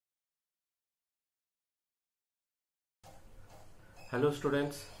Hello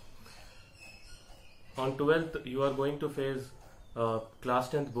students, on 12th you are going to face class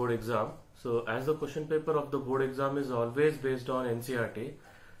 10th board exam. So as the question paper of the board exam is always based on NCERT,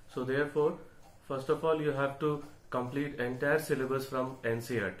 so therefore first of all you have to complete entire syllabus from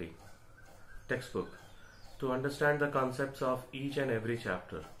NCERT textbook to understand the concepts of each and every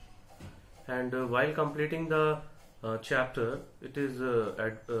chapter. And while completing the chapter, it is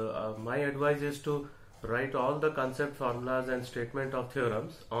my advice is to write all the concept formulas and statement of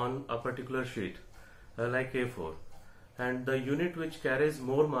theorems on a particular sheet like A4, and the unit which carries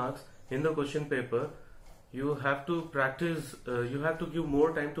more marks in the question paper, you have to practice, you have to give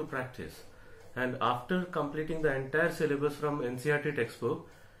more time to practice. And after completing the entire syllabus from NCERT textbook,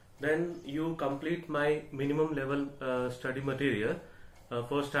 then you complete my minimum level study material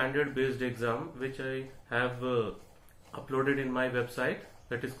for standard based exam, which I have uploaded in my website,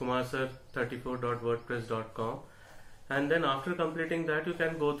 that is kumarsir34.wordpress.com. and then after completing that you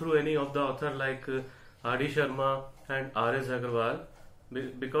can go through any of the author like R.D. Sharma and R.S. Agarwal,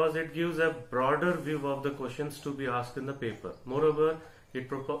 because it gives a broader view of the questions to be asked in the paper. Moreover, it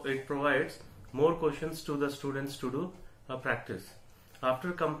provides more questions to the students to do a practice.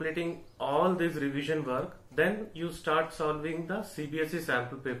 After completing all this revision work, then you start solving the CBSE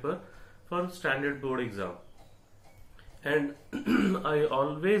sample paper for standard board exam. And I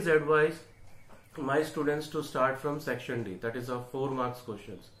always advise my students to start from section D, that is of 4 marks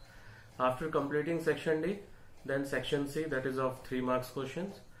questions. After completing section D, then section C, that is of 3 marks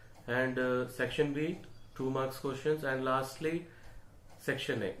questions, and section B 2 marks questions, and lastly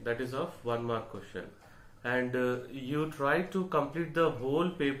section A, that is of 1 mark question. And you try to complete the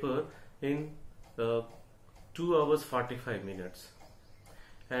whole paper in 2 hours 45 minutes.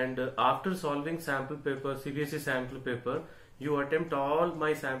 And after solving sample paper, CBSE sample paper, you attempt all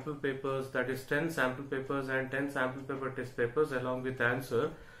my sample papers, that is 10 sample papers and 10 sample paper test papers along with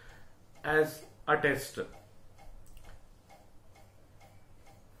answer as a test.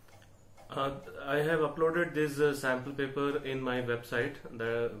 I have uploaded this sample paper in my website,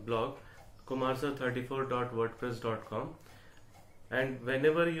 the blog kumarsir34.wordpress.com, and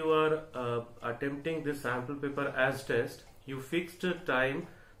whenever you are attempting this sample paper as test, you fixed time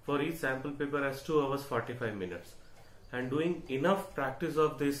for each sample paper as 2 hours 45 minutes, and doing enough practice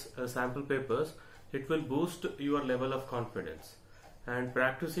of these sample papers, it will boost your level of confidence. And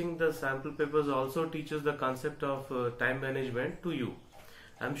practicing the sample papers also teaches the concept of time management to you.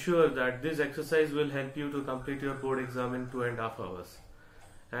 I'm sure that this exercise will help you to complete your board exam in 2.5 hours.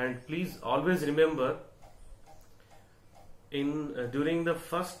 And please always remember, during the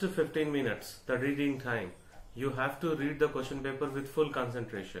first 15 minutes, the reading time, you have to read the question paper with full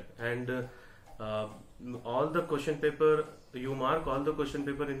concentration, and all the question paper, you mark all the question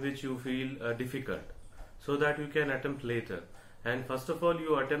paper in which you feel difficult, so that you can attempt later. And first of all,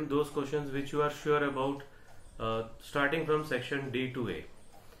 you attempt those questions which you are sure about, starting from section D to A,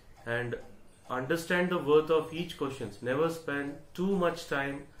 and understand the worth of each question. Never spend too much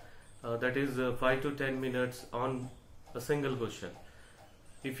time, that is 5 to 10 minutes on a single question.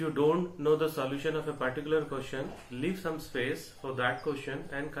 If you don't know the solution of a particular question, leave some space for that question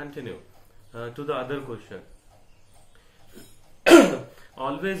and continue to the other question.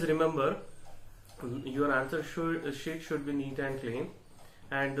 Always remember, your answer sheet should be neat and clean,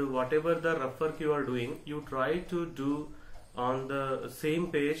 and whatever the rough work you are doing, you try to do on the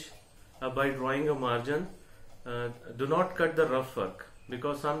same page by drawing a margin. Do not cut the rough work,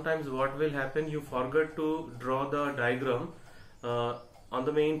 because sometimes what will happen, you forget to draw the diagram on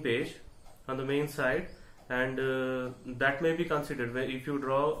the main page, on the main side, and that may be considered. If you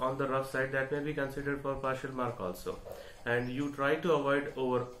draw on the rough side, that may be considered for partial mark also. And you try to avoid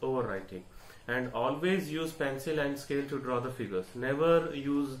overwriting, and always use pencil and scale to draw the figures. Never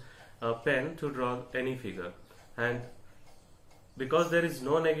use a pen to draw any figure. And because there is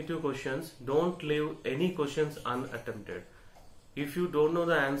no negative questions, don't leave any questions unattempted. If you don't know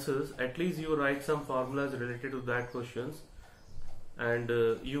the answers, at least you write some formulas related to that questions, and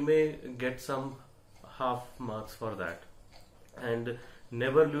you may get some half marks for that. And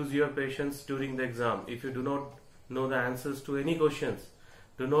never lose your patience during the exam. If you do not know the answers to any questions,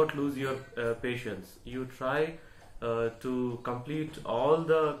 do not lose your patience. You try to complete all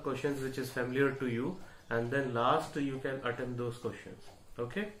the questions which is familiar to you, and then last you can attempt those questions.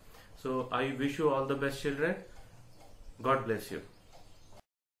 Okay, so I wish you all the best, children. God bless you.